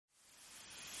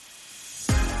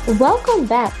Welcome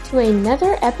back to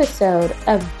another episode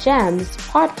of GEMS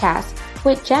podcast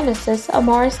with Genesis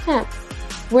Amaris Kemp,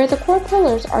 where the core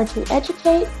pillars are to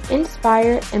educate,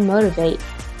 inspire, and motivate.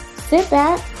 Sit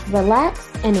back, relax,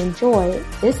 and enjoy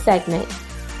this segment.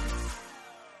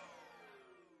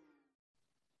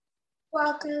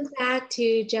 Welcome back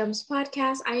to GEMS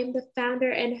podcast. I am the founder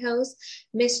and host,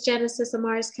 Miss Genesis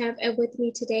Amaris Kemp, and with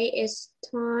me today is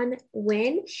Thanh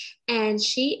Nguyen, and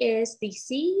she is the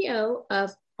CEO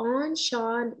of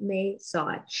Enchanté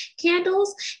Maison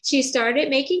Candles. She started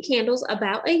making candles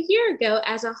about a year ago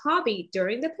as a hobby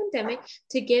during the pandemic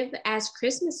to give as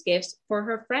Christmas gifts for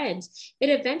her friends.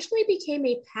 It eventually became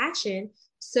a passion,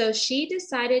 so she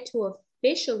decided to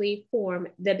officially form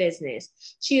the business.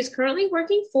 She is currently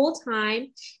working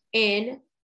full-time in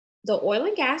the oil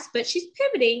and gas, but she's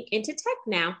pivoting into tech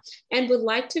now and would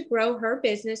like to grow her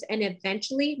business and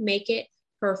eventually make it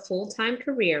her full-time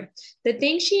career. The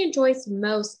thing she enjoys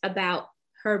most about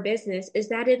her business is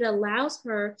that it allows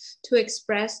her to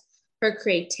express her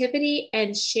creativity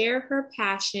and share her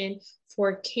passion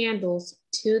for candles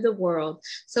to the world.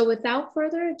 So without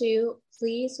further ado,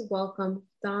 please welcome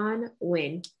Thanh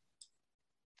Nguyen.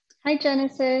 Hi,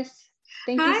 Genesis.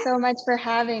 Thank Hi. you so much for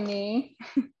having me.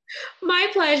 My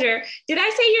pleasure. Did I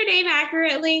say your name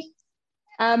accurately?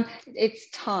 It's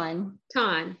Thanh.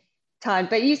 Thanh. Thanh,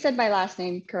 but you said my last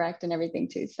name correct and everything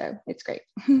too, so it's great.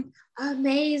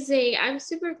 Amazing. I'm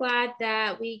super glad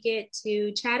that we get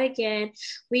to chat again.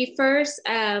 We first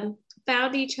found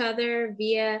each other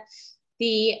via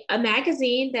a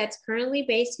magazine that's currently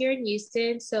based here in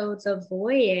Houston, so The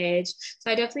Voyage.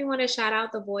 So I definitely want to shout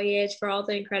out The Voyage for all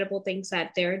the incredible things that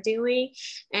they're doing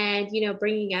and,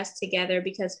 bringing us together,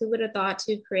 because who would have thought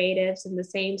two creatives in the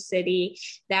same city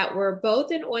that were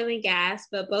both in oil and gas,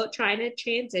 but both trying to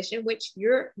transition, which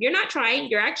you're not trying,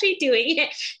 you're actually doing it.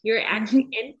 You're actually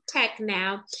in tech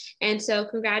now. And so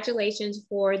congratulations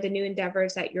for the new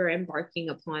endeavors that you're embarking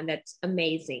upon. That's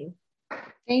amazing.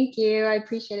 Thank you. I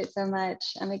appreciate it so much.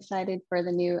 I'm excited for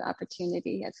the new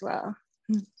opportunity as well.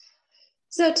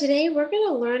 So today we're going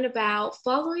to learn about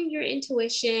following your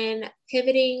intuition,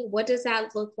 pivoting, what does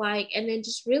that look like, and then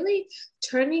just really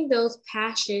turning those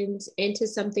passions into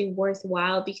something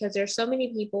worthwhile, because there's so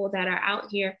many people that are out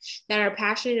here that are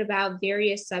passionate about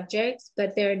various subjects,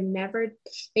 but they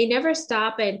never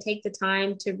stop and take the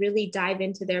time to really dive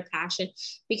into their passion,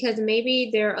 because maybe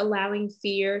they're allowing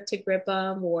fear to grip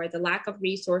them, or the lack of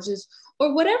resources,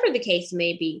 or whatever the case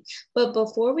may be. But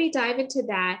before we dive into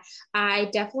that, I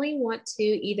definitely want to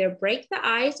either break the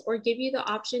ice or give you the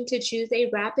option to choose a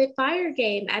rapid fire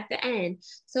game at the end.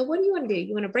 So what do you want to do?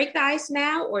 You want to break the ice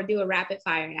now or do a rapid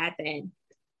fire at the end?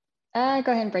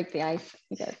 Go ahead and break the ice.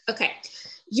 Okay.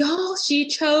 Y'all, she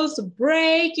chose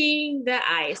breaking the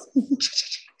ice.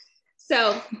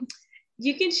 So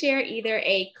you can share either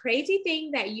a crazy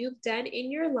thing that you've done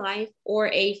in your life or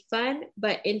a fun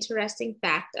but interesting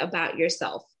fact about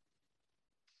yourself.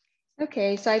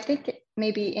 Okay, so I think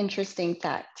maybe interesting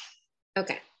fact.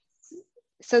 Okay.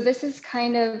 So this is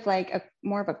kind of like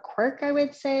more of a quirk, I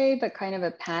would say, but kind of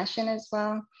a passion as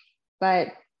well. But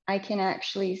I can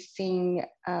actually sing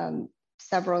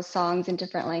several songs in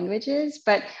different languages.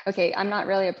 But okay, I'm not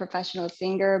really a professional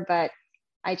singer, but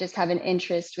I just have an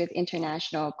interest with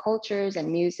international cultures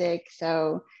and music.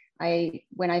 So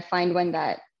when I find one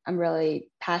that I'm really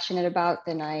passionate about,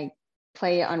 then I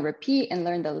play it on repeat and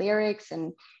learn the lyrics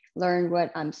and learn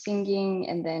what I'm singing.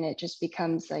 And then it just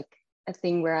becomes like a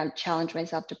thing where I challenge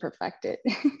myself to perfect it.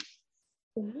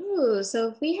 Ooh, so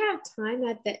if we have time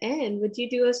at the end, would you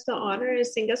do us the honor and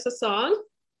sing us a song?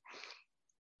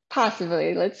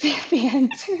 Possibly. Let's see at the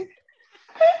end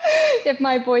if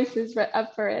my voice is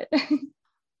up for it.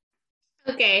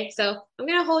 Okay, so I'm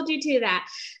going to hold you to that.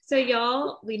 So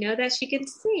y'all, we know that she can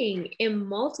sing in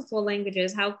multiple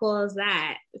languages. How cool is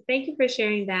that? Thank you for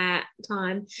sharing that,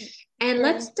 Thanh. And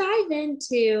let's dive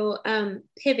into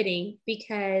pivoting,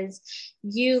 because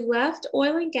you left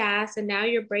oil and gas and now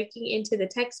you're breaking into the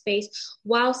tech space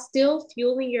while still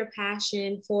fueling your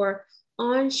passion for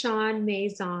Enchanté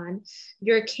Maison,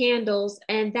 your candles.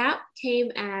 And that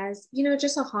came as,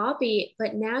 just a hobby,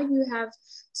 but now you have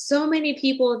so many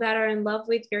people that are in love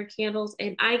with your candles,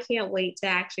 and I can't wait to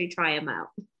actually try them out.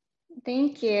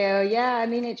 Thank you. Yeah, I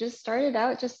mean, it just started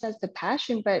out just as the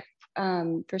passion, but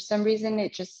for some reason,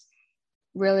 it just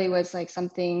really was like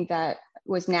something that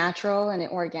was natural and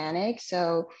organic.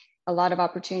 So a lot of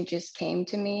opportunities came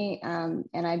to me,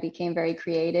 and I became very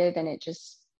creative, and it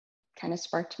just kind of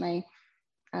sparked my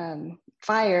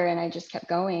fire, and I just kept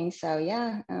going. So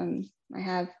yeah, do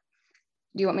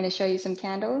you want me to show you some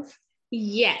candles?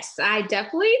 Yes, I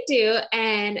definitely do.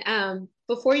 And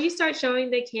before you start showing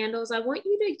the candles, I want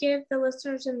you to give the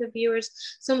listeners and the viewers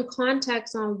some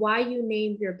context on why you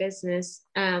named your business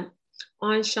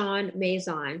Enchant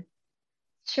Maison.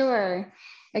 Sure.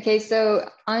 Okay, so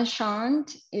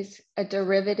enchant is a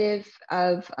derivative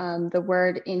of the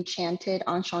word enchanted,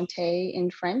 enchanté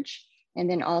in French, and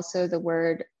then also the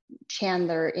word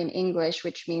chandler in English,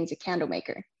 which means a candle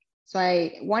maker. So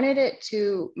I wanted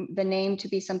the name to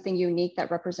be something unique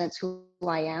that represents who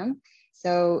I am.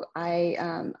 So I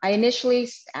initially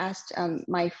asked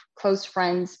my close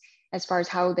friends as far as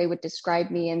how they would describe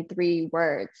me in 3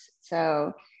 words.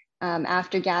 So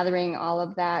after gathering all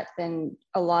of that, then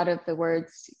a lot of the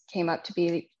words came up to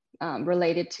be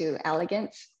related to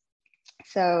elegance.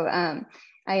 So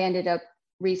I ended up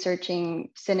researching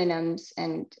synonyms,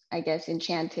 and I guess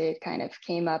enchanted kind of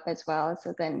came up as well.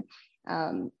 So then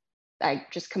I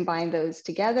just combined those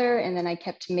together, and then I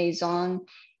kept maison,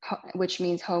 which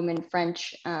means home in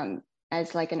French,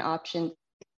 as like an option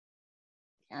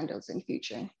candles in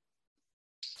future.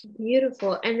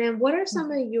 Beautiful. And then what are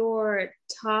some of your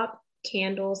top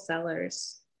candle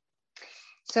sellers?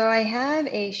 So I have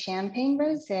a champagne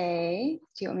rosé.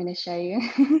 Do you want me to show you?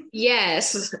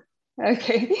 Yes.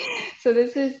 Okay. So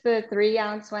this is the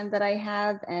 3-ounce one that I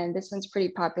have. And this one's pretty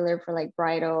popular for like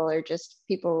bridal or just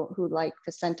people who like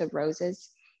the scent of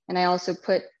roses. And I also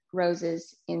put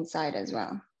roses inside as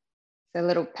well. The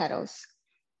little petals.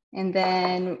 And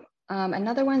then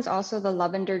another one's also the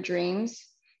Lavender Dreams,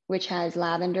 which has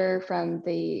lavender from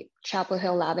the Chapel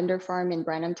Hill Lavender Farm in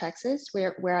Branham, Texas,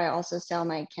 where I also sell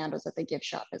my candles at the gift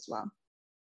shop as well.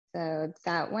 So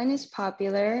that one is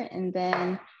popular. And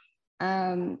then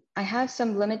I have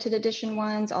some limited edition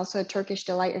ones, also Turkish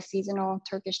Delight, a seasonal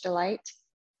Turkish Delight,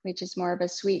 which is more of a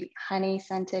sweet honey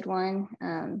scented one.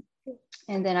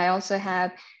 And then I also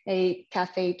have a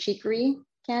Cafe Chicory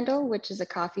candle, which is a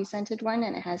coffee scented one,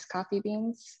 and it has coffee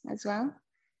beans as well.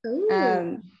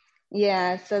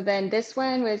 Yeah, so then this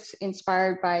one was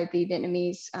inspired by the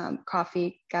Vietnamese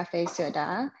coffee Café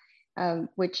Soda,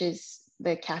 which is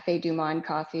the Cafe Du Monde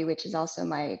coffee, which is also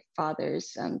my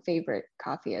father's favorite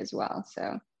coffee as well.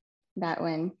 So that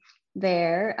one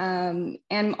there.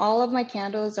 And all of my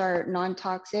candles are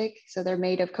non-toxic. So they're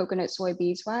made of coconut soy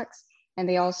beeswax, and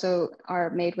they also are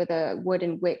made with a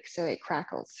wooden wick, so it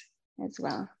crackles as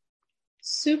well.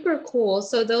 Super cool.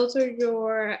 So those are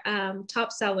your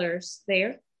top sellers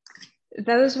there?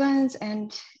 Those ones.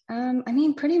 And I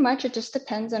mean, pretty much it just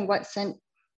depends on what scent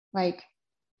like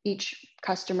each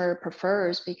customer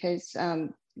prefers, because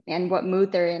and what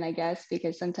mood they're in, I guess,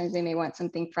 because sometimes they may want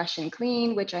something fresh and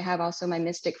clean, which I have also my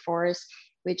Mystic Forest,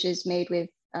 which is made with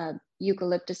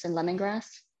eucalyptus and lemongrass.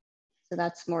 So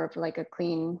that's more of like a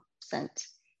clean scent.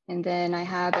 And then I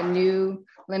have a new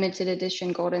limited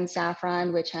edition Golden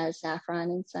Saffron, which has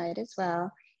saffron inside as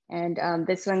well. And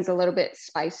this one's a little bit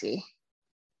spicy.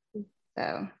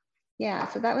 So yeah,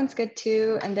 so that one's good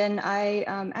too. And then I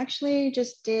actually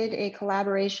just did a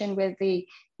collaboration with the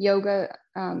yoga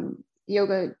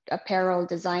apparel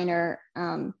designer.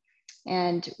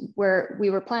 And we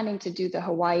were planning to do the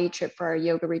Hawaii trip for our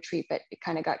yoga retreat, but it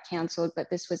kind of got canceled. But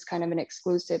this was kind of an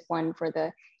exclusive one for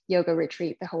the yoga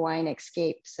retreat, the Hawaiian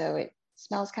Escape. So it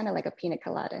smells kind of like a pina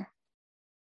colada.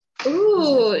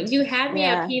 Ooh, you had me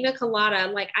a pina colada.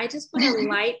 Like, I just want to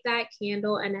light that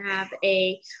candle and have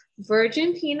a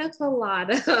virgin pina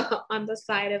colada on the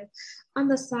side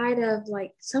of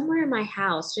like somewhere in my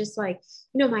house, just like,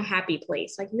 my happy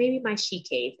place, like maybe my she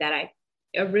cave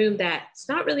a room that's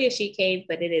not really a she cave,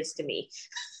 but it is to me.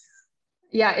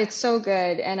 Yeah, it's so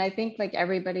good. And I think like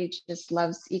everybody just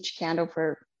loves each candle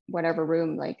for whatever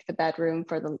room, like the bedroom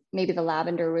for maybe the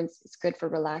lavender was it's good for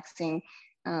relaxing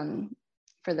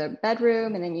for the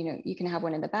bedroom. And then, you can have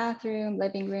one in the bathroom,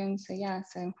 living room. So yeah,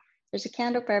 so there's a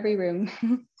candle for every room.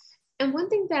 And one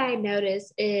thing that I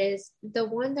noticed is the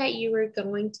one that you were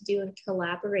going to do in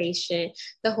collaboration,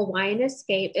 the Hawaiian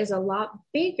Escape, is a lot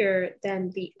bigger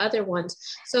than the other ones.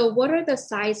 So what are the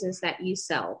sizes that you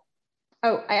sell?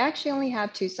 Oh, I actually only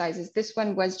have 2 sizes. This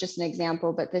one was just an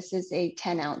example, but this is a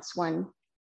 10-ounce one.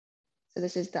 So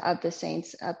this is the Of the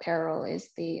Saints apparel is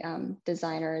the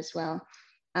designer as well.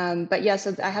 But yeah,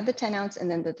 so I have the 10-ounce and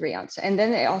then the 3-ounce. And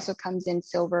then it also comes in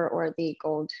silver or the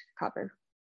gold copper.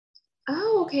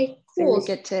 Oh, okay, cool.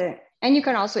 So and you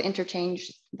can also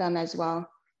interchange them as well.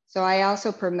 So I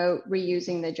also promote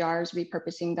reusing the jars,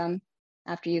 repurposing them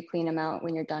after you clean them out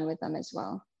when you're done with them as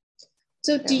well.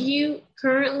 So do you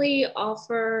currently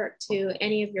offer to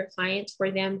any of your clients for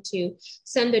them to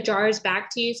send the jars back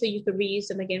to you so you could reuse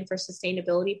them again for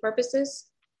sustainability purposes?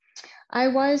 I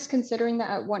was considering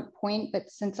that at one point, but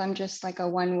since I'm just like a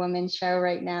one-woman show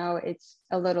right now,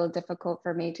 a little difficult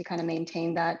for me to kind of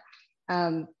maintain that.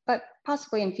 But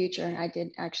possibly in future, I did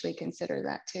actually consider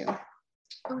that too.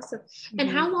 Awesome. And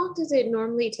how long does it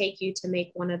normally take you to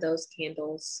make one of those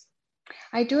candles?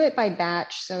 I do it by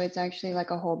batch. So it's actually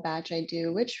like a whole batch I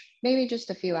do, which maybe just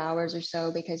a few hours or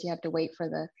so, because you have to wait for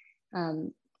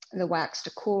the wax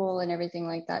to cool and everything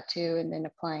like that too. And then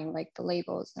applying like the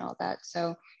labels and all that.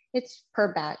 So it's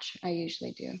per batch I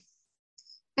usually do.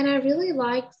 And I really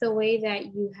like the way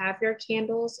that you have your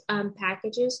candles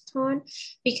packages, Ton,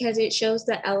 because it shows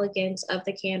the elegance of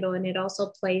the candle and it also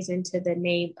plays into the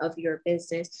name of your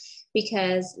business.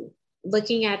 Because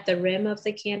looking at the rim of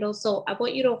the candle, so I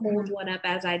want you to hold one up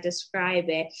as I describe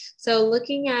it. So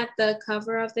looking at the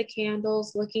cover of the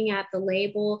candles, looking at the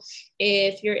label,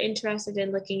 if you're interested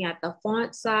in looking at the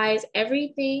font size,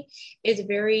 everything is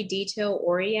very detail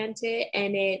oriented,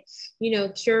 and it,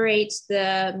 curates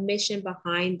the mission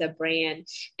behind the brand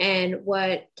and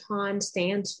what Ton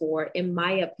stands for, in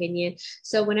my opinion.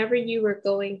 So whenever you were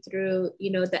going through,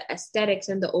 the aesthetics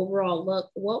and the overall look,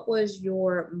 what was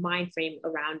your mind frame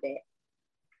around it?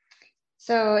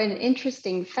 So an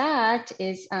interesting fact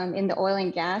is in the oil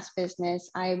and gas business,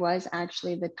 I was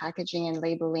actually the packaging and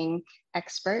labeling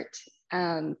expert,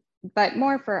 but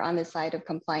more for on the side of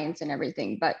compliance and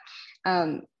everything. But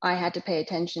I had to pay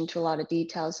attention to a lot of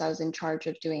details. So I was in charge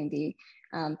of doing the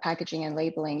packaging and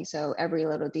labeling. So every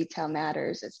little detail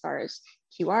matters as far as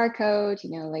QR code,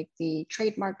 like the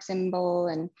trademark symbol.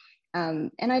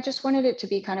 And I just wanted it to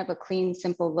be kind of a clean,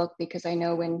 simple look, because I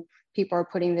know when people are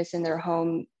putting this in their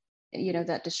home,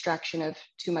 that distraction of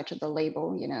too much of the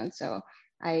label, so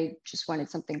I just wanted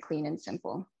something clean and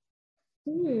simple.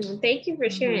 Thank you for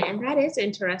sharing. And that is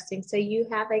interesting. So you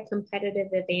have a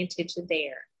competitive advantage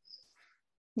there.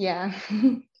 Yeah.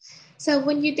 So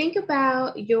when you think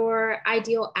about your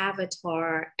ideal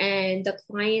avatar and the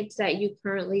clients that you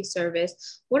currently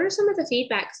service, what are some of the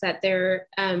feedbacks that they're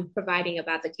providing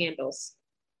about the candles?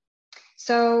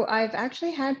 So I've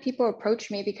actually had people approach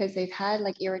me because they've had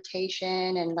like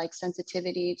irritation and like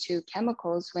sensitivity to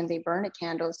chemicals when they burn a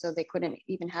candle, so they couldn't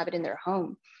even have it in their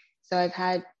home. So I've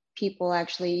had people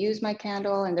actually use my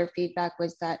candle, and their feedback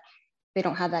was that they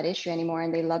don't have that issue anymore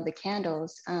and they love the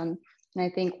candles. And I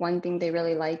think one thing they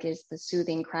really like is the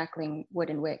soothing, crackling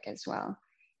wooden wick as well.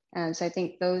 And so I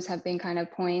think those have been kind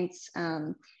of points.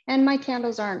 And my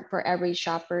candles aren't for every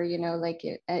shopper, like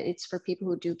it's for people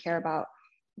who do care about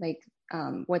like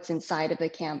what's inside of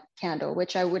the candle,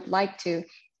 which I would like to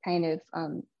kind of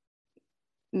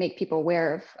make people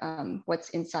aware of what's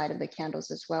inside of the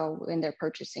candles as well when they're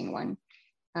purchasing one.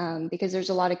 Because there's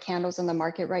a lot of candles on the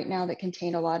market right now that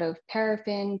contain a lot of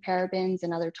paraffin, parabens,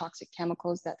 and other toxic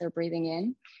chemicals that they're breathing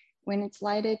in when it's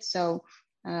lighted. So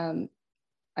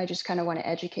I just kind of want to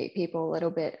educate people a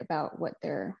little bit about what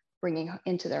they're bringing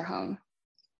into their home.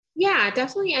 Yeah,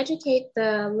 definitely educate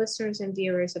the listeners and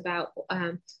viewers about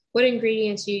what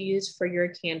ingredients you use for your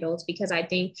candles, because I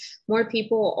think more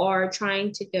people are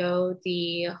trying to go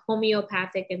the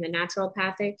homeopathic and the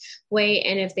naturopathic way.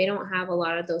 And if they don't have a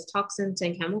lot of those toxins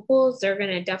and chemicals, they're going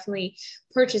to definitely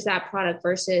purchase that product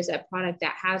versus a product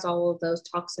that has all of those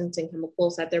toxins and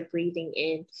chemicals that they're breathing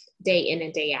in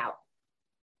and day out.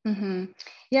 Mm-hmm.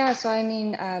 Yeah, so I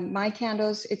mean, my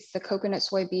candles, it's the coconut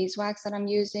soy beeswax that I'm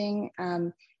using.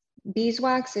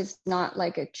 Beeswax is not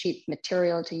like a cheap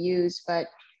material to use, but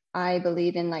I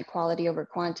believe in like quality over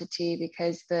quantity,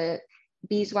 because the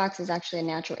beeswax is actually a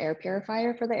natural air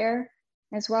purifier for the air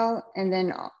as well. And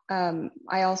then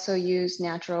I also use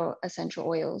natural essential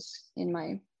oils in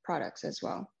my products as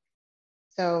well.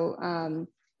 So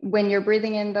when you're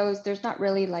breathing in those, there's not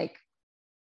really like,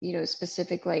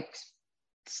 specific like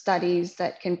studies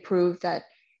that can prove that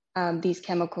these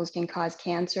chemicals can cause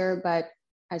cancer, but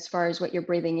as far as what you're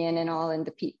breathing in and all, and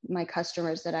my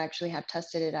customers that actually have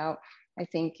tested it out, I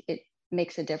think it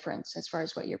makes a difference as far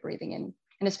as what you're breathing in.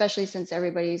 And especially since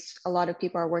a lot of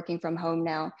people are working from home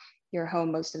now, you're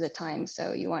home most of the time.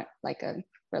 So you want like a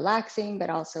relaxing, but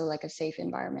also like a safe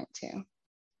environment too.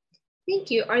 Thank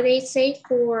you. Are they safe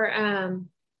for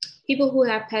people who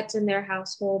have pets in their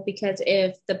household? Because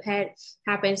if the pet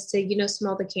happens to,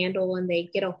 smell the candle and they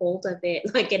get a hold of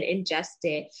it, like and ingest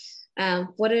it,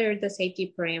 what are the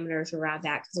safety parameters around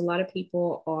that? Because a lot of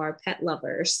people are pet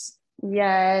lovers.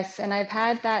 Yes, and I've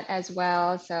had that as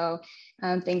well. So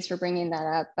thanks for bringing that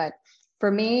up. But for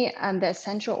me, the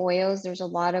essential oils, there's a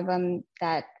lot of them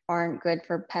that aren't good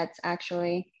for pets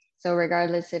actually. So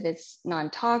regardless if it's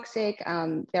non-toxic,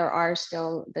 there are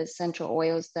still the essential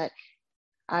oils that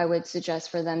I would suggest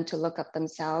for them to look up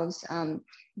themselves.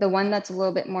 The one that's a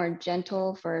little bit more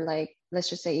gentle for like, let's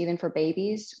just say even for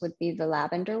babies would be the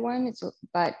lavender one.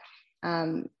 But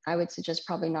I would suggest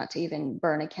probably not to even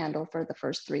burn a candle for the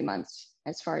first 3 months,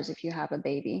 as far as if you have a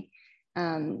baby.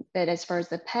 But as far as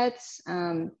the pets,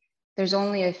 there's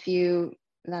only a few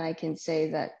that I can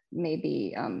say that may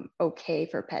be okay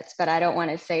for pets, but I don't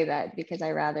want to say that because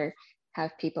I rather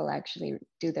have people actually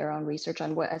do their own research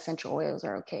on what essential oils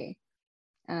are okay.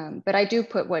 But I do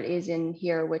put what is in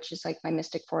here, which is like my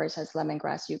Mystic Forest has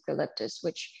lemongrass, eucalyptus,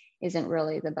 which isn't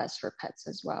really the best for pets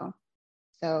as well.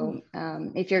 So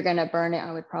if you're going to burn it,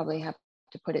 I would probably have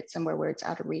to put it somewhere where it's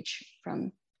out of reach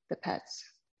from the pets.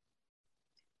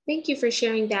 Thank you for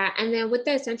sharing that. And then with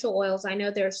the essential oils, I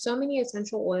know there are so many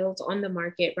essential oils on the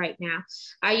market right now.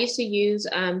 I used to use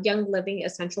Young Living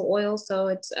essential oil, so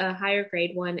it's a higher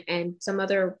grade one, and some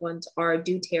other ones are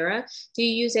doTERRA. Do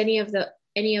you use any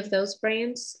of those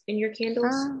brands in your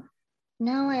candles?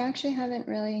 No, I actually haven't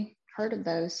really heard of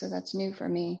those, so that's new for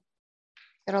me.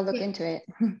 But I'll look into it.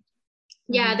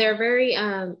 Yeah, they're very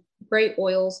great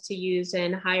oils to use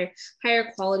and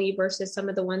higher quality versus some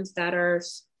of the ones that are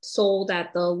sold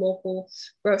at the local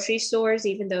grocery stores,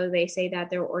 even though they say that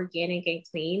they're organic and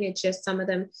clean. It's just some of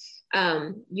them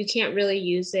you can't really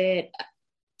use it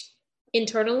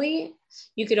internally.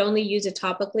 You could only use it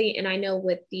topically. And I know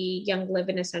with the Young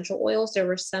Living essential oils, there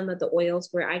were some of the oils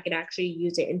where I could actually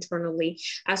use it internally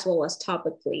as well as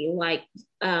topically, like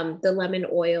the lemon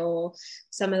oil,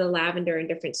 some of the lavender and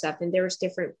different stuff. And there was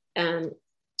different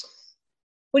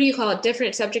what do you call it?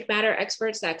 Different subject matter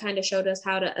experts that kind of showed us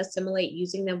how to assimilate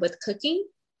using them with cooking.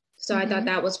 So I thought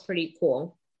that was pretty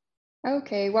cool.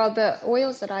 Okay, well, the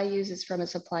oils that I use is from a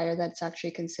supplier that's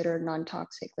actually considered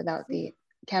non-toxic without the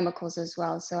chemicals as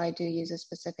well. So I do use a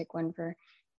specific one for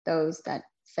those that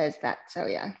says that. So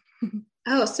yeah.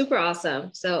 Oh, super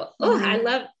awesome. So, I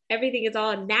love everything is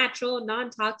all natural,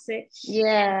 non-toxic.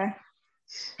 Yeah.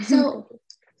 So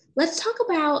let's talk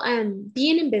about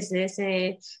being in business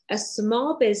and a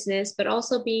small business, but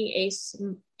also being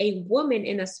a woman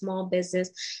in a small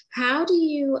business. How do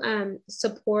you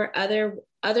support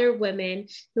other women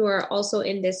who are also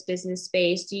in this business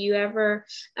space? Do you ever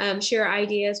share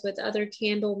ideas with other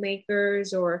candle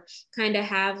makers, or kind of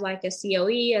have like a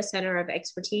COE, a center of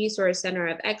expertise, or a center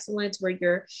of excellence where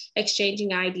you're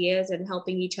exchanging ideas and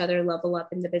helping each other level up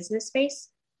in the business space?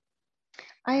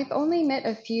 I've only met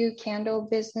a few candle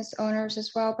business owners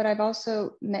as well, but I've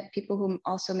also met people who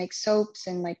also make soaps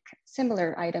and like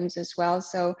similar items as well.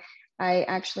 So I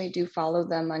actually do follow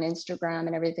them on Instagram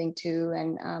and everything too.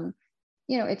 And,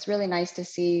 it's really nice to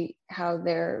see how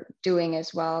they're doing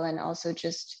as well. And also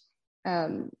just,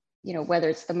 whether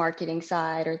it's the marketing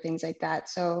side or things like that.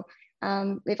 So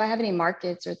if I have any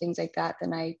markets or things like that,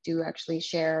 then I do actually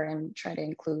share and try to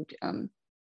include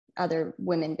other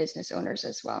women business owners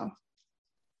as well.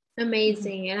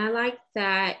 Amazing. And I like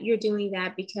that you're doing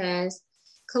that because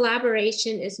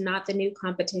collaboration is not the new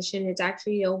competition. It's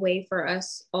actually a way for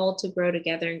us all to grow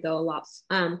together and go a lot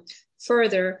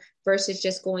further versus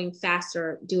just going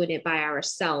faster doing it by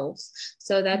ourselves.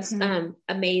 So that's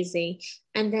amazing.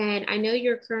 And then I know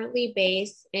you're currently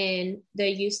based in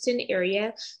the Houston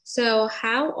area. So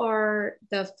how are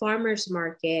the farmers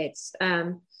markets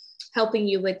helping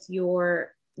you with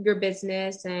your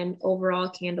business and overall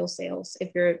candle sales,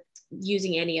 if you're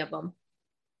using any of them?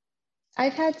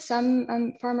 I've had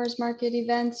some farmers market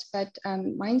events, but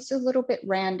mine's a little bit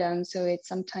random. So it's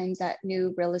sometimes at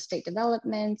new real estate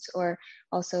developments, or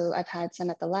also I've had some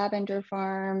at the Lavender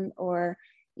Farm, or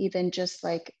even just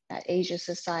like at Asia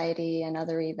Society and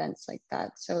other events like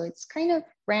that. So it's kind of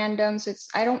random. So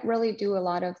I don't really do a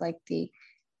lot of like the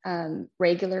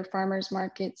regular farmers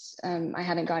markets. I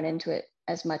haven't gone into it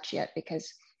as much yet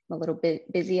because I'm a little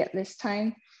bit busy at this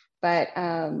time. But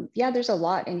yeah, there's a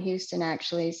lot in Houston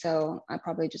actually. So I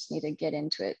probably just need to get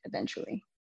into it eventually.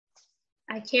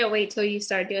 I can't wait till you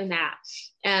start doing that.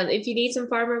 If you need some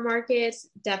farmer markets,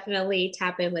 definitely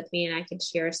tap in with me and I can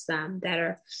share some that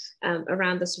are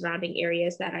around the surrounding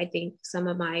areas that I think some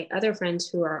of my other friends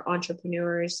who are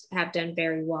entrepreneurs have done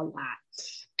very well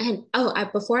at.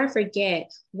 And before I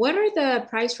forget, what are the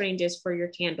price ranges for your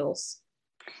candles?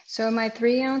 So my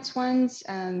 3-ounce ones,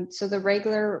 so the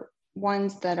regular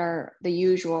ones that are the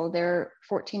usual, they're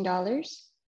 $14.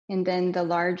 And then the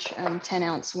large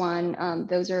 10-ounce one,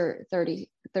 those are $36.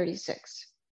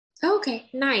 Okay,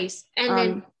 nice.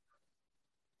 And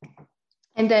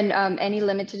then any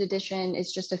limited edition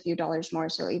is just a few dollars more.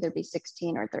 So either be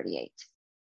 16 or 38.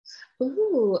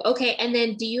 Ooh, okay. And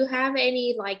then do you have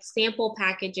any like sample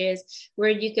packages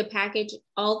where you could package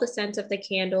all the scents of the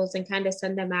candles and kind of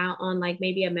send them out on like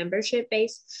maybe a membership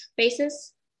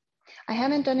basis? I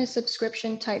haven't done a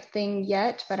subscription type thing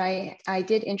yet, but I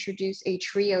did introduce a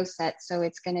trio set. So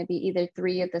it's going to be either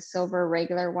 3 of the silver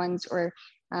regular ones or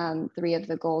 3 of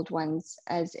the gold ones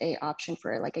as a option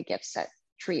for like a gift set,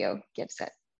 trio gift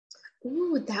set.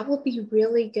 Ooh, that would be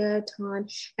really good, Ton,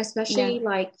 especially Yeah.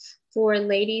 like for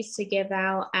ladies to give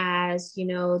out as,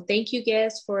 thank you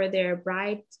gifts for their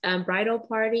bridal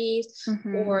parties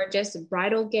Mm-hmm. or just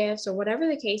bridal gifts or whatever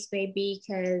the case may be.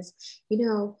 Because,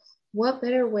 what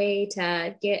better way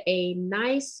to get a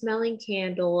nice smelling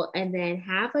candle and then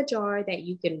have a jar that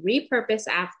you can repurpose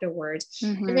afterwards.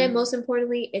 And then Mm-hmm. most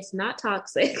importantly, it's not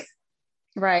toxic.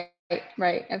 Right,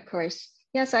 right, of course.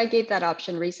 Yes, I gave that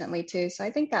option recently too. So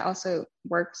I think that also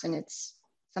works, and it's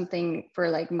something for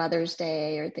like Mother's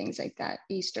Day or things like that,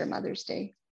 Easter, Mother's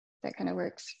Day, that kind of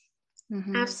works.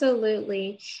 Mm-hmm.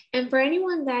 Absolutely. And for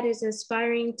anyone that is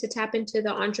aspiring to tap into the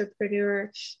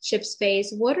entrepreneurship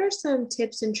space, what are some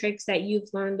tips and tricks that you've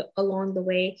learned along the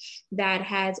way that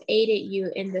has aided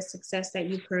you in the success that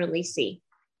you currently see?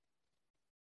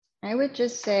 I would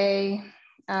just say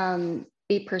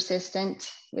be persistent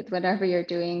with whatever you're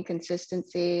doing,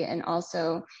 consistency, and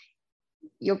also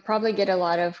you'll probably get a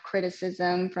lot of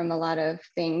criticism from a lot of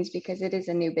things because it is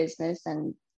a new business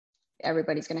and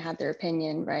everybody's going to have their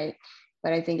opinion, right?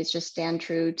 But I think it's just stand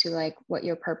true to like what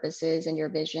your purpose is and your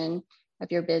vision of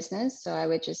your business. So I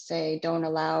would just say don't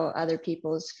allow other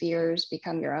people's fears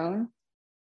become your own.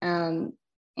 Um,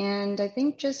 and I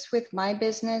think just with my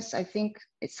business, I think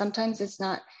sometimes it's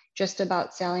not just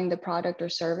about selling the product or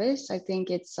service. I think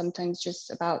it's sometimes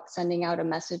just about sending out a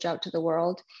message out to the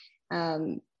world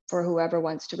for whoever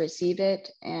wants to receive it,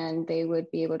 and they would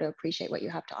be able to appreciate what you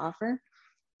have to offer.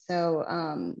 So,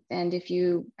 and if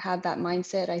you have that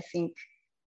mindset, I think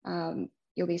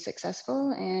you'll be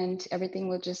successful and everything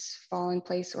will just fall in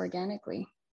place organically.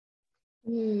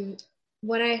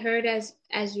 What I heard as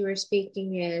you were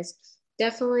speaking is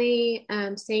definitely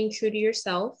staying true to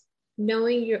yourself,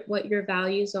 knowing what your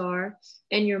values are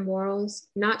and your morals,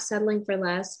 not settling for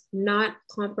less, not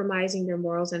compromising your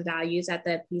morals and values at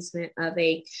the appeasement of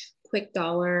a quick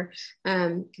dollar.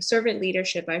 Servant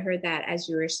leadership, I heard that as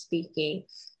you were speaking.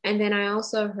 And then I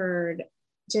also heard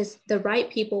just the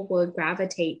right people will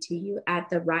gravitate to you at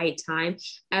the right time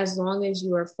as long as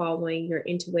you are following your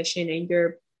intuition and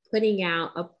you're putting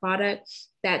out a product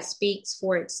that speaks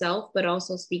for itself, but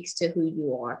also speaks to who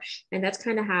you are. And that's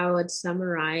kind of how I would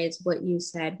summarize what you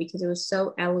said because it was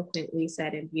so eloquently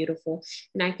said and beautiful.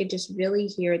 And I could just really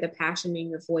hear the passion in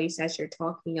your voice as you're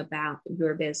talking about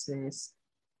your business.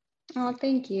 Oh,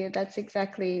 thank you. That's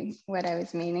exactly what I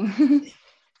was meaning.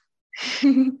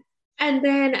 And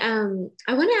then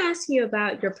I want to ask you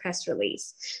about your press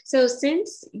release. So,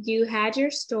 since you had your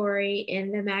story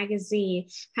in the magazine,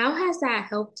 how has that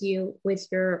helped you with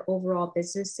your overall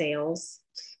business sales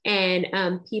and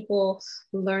people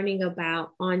learning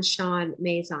about Anshan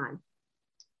Maison?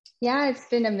 Yeah, it's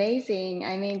been amazing.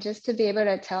 I mean, just to be able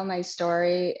to tell my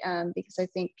story, because I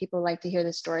think people like to hear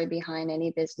the story behind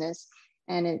any business,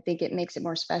 and I think it makes it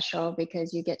more special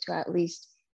because you get to at least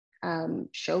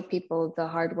show people the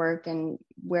hard work and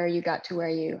where you got to where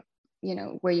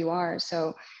you are.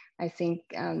 So I think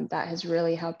that has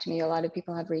really helped me. A lot of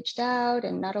people have reached out,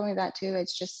 and not only that too,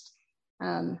 it's just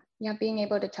being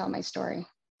able to tell my story.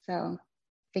 So I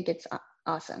think it's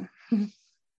awesome.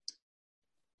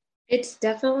 It's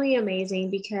definitely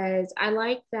amazing because I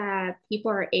like that people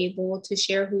are able to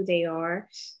share who they are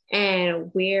and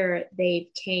where they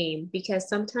came. Because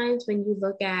sometimes when you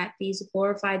look at these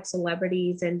glorified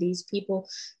celebrities and these people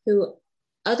who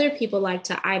other people like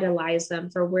to idolize them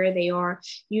for where they are,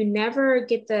 you never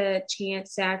get the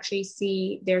chance to actually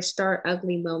see their start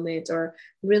ugly moments or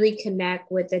really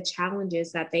connect with the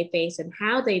challenges that they face and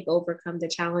how they've overcome the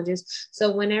challenges. So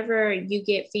whenever you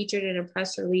get featured in a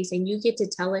press release and you get to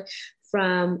tell it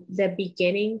from the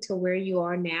beginning to where you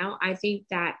are now, I think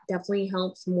that definitely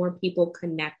helps more people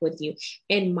connect with you,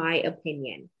 in my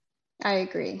opinion. I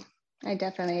agree. I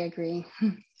definitely agree.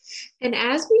 And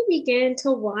as we begin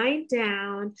to wind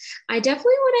down, I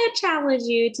definitely want to challenge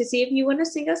you to see if you want to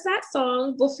sing us that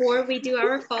song before we do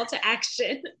our call to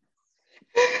action.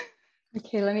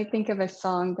 Okay, let me think of a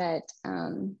song that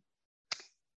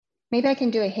maybe I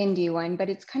can do a Hindi one, but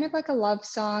it's kind of like a love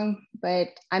song, but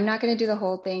I'm not going to do the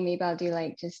whole thing. Maybe I'll do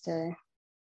like just a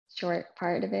short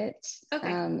part of it.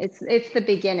 Okay. It's the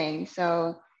beginning.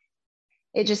 So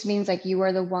it just means like you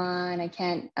are the one. I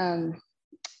can't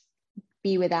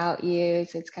be without you.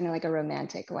 So it's kind of like a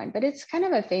romantic one, but it's kind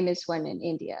of a famous one in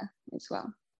India as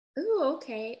well. Oh,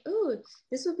 okay. Oh,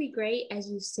 this would be great as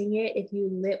you sing it if you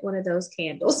lit one of those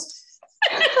candles.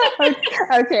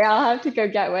 Okay, I'll have to go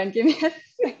get one. Give me a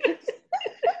second.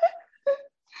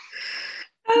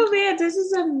 this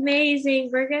is amazing.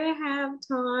 We're gonna have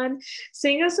Ton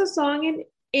sing us a song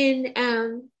in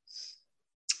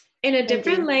a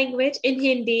different language, in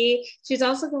Hindi. She's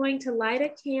also going to light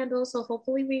a candle, so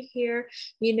hopefully we hear,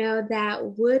 that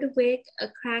wood wick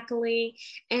crackling,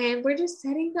 and we're just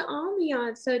setting the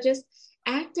ambiance. So just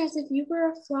act as if you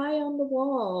were a fly on the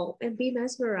wall and be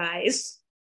mesmerized.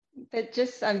 But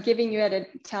just I'm telling you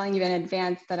in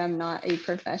advance that I'm not a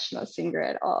professional singer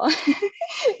at all.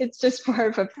 It's just more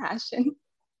of a passion.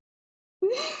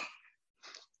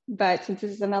 But since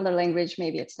this is another language,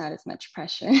 maybe it's not as much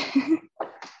pressure.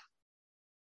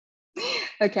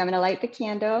 Okay, I'm gonna light the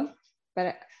candle,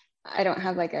 but I don't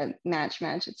have like a match.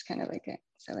 It's kind of like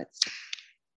so let's.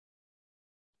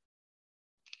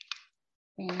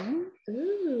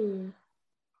 Ooh.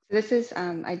 This is,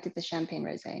 I did the champagne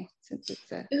rosé since it's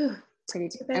a pretty,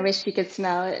 I wish you could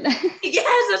smell it.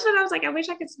 Yes, that's what I was like. I wish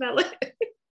I could smell it.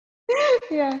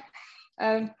 Yeah.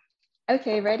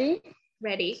 Okay, ready?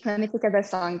 Ready. Let me think of the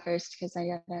song first because I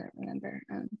gotta remember.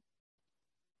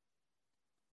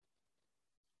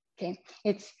 Okay,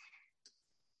 it's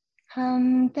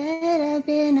Hum tere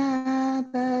bina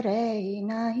bare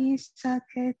nahi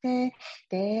sakte,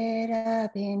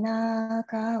 tera bina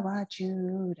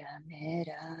kawajura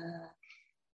mera.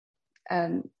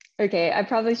 Okay, I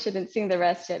probably shouldn't sing the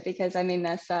rest yet because I may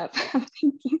mess up. I'm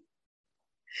thinking.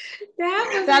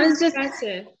 That was just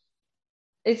impressive.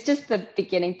 It's just the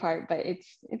beginning part, but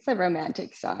it's a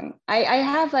romantic song. I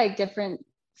have like different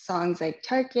songs like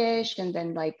Turkish and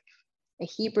then like a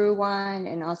Hebrew one,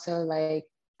 and also like,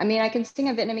 I can sing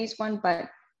a Vietnamese one, but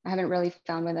I haven't really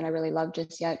found one that I really love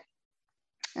just yet.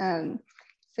 So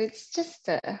it's just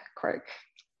a quirk.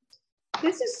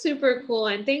 This is super cool,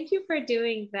 and thank you for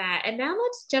doing that. And now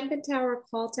let's jump into our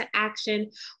call to action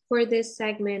for this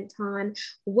segment, Ton.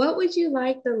 What would you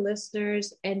like the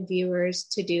listeners and viewers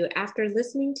to do after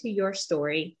listening to your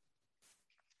story?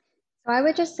 So I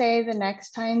would just say the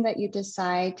next time that you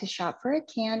decide to shop for a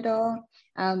candle,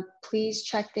 please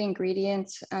check the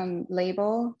ingredients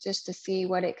label just to see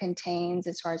what it contains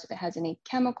as far as if it has any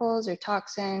chemicals or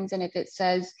toxins. And if it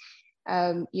says,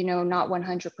 not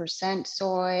 100%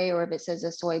 soy, or if it says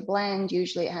a soy blend,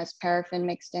 usually it has paraffin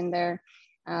mixed in there.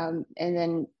 And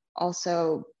then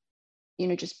also,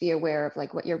 just be aware of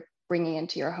like what you're bringing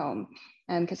into your home.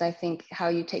 Because I think how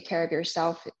you take care of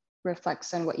yourself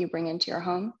reflects on what you bring into your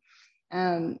home.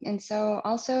 And so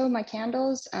also my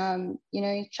candles,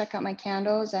 you check out my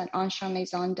candles at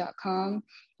enchanmaison.com.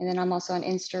 And then I'm also on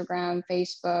Instagram,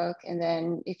 Facebook. And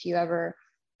then if you ever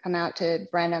come out to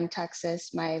Brenham,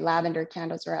 Texas, my lavender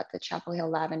candles are at the Chapel Hill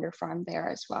Lavender Farm there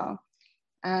as well.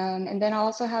 And then I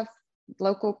also have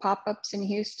local pop-ups in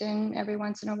Houston every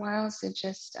once in a while. So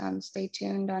just stay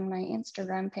tuned on my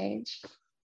Instagram page.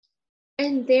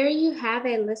 And there you have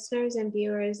it, listeners and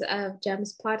viewers of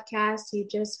GEMS Podcast. You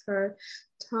just heard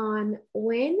Ton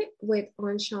Nguyen with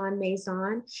Enchanté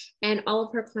Maison, and all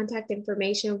of her contact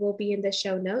information will be in the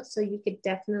show notes, so you could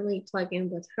definitely plug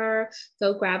in with her.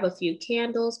 Go grab a few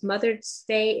candles. Mother's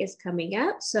Day is coming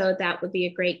up, so that would be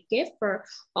a great gift for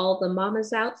all the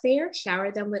mamas out there.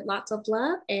 Shower them with lots of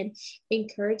love and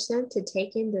encourage them to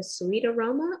take in the sweet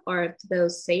aroma or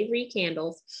those savory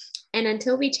candles. And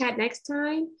until we chat next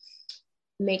time,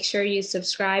 make sure you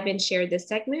subscribe and share this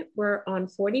segment. We're on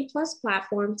 40 plus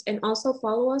platforms, and also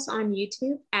follow us on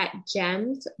YouTube at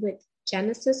GEMS with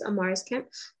Genesis Amaris Kemp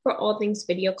for all things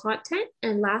video content.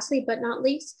 And lastly, but not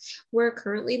least, we're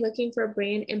currently looking for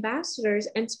brand ambassadors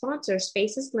and sponsors.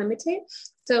 Space is limited.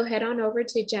 So head on over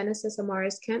to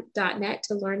genesisamarisKemp.net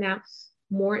to learn out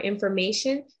more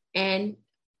information, and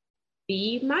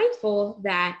be mindful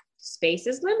that space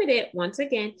is limited once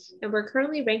again, and we're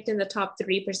currently ranked in the top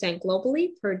 3% globally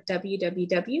per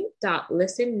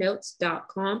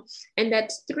www.listennotes.com, and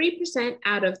that's 3%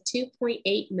 out of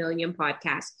 2.8 million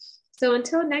podcasts. So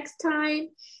until next time,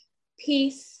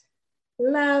 peace,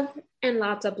 love, and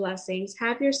lots of blessings.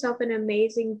 Have yourself an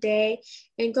amazing day,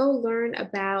 and go learn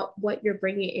about what you're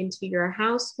bringing into your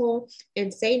household,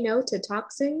 and say no to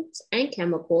toxins and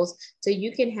chemicals so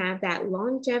you can have that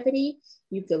longevity.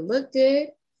 You can look good,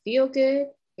 feel good,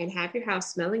 and have your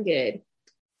house smelling good.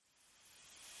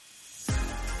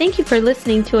 Thank you for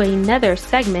listening to another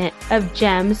segment of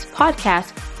GEMS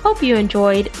Podcast. Hope you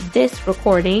enjoyed this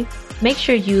recording. Make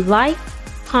sure you like,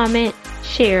 comment,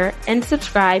 share, and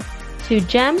subscribe to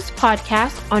GEMS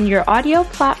Podcast on your audio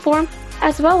platform,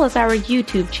 as well as our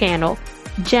YouTube channel,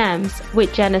 GEMS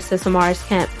with Genesis Amaris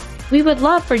Kemp. We would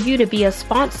love for you to be a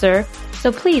sponsor,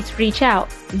 so please reach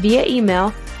out via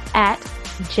email at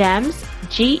GEMS,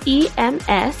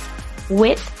 GEMS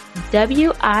with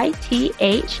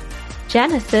WITH,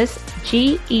 Genesis,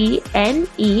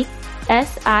 GENESIS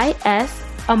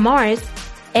Amaris, AMARIS,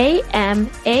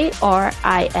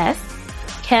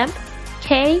 Kemp,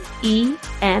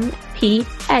 KEMP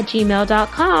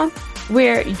 @gmail.com,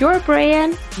 where your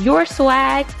brand, your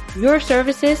swag, your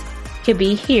services can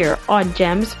be here on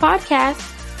GEMS Podcast.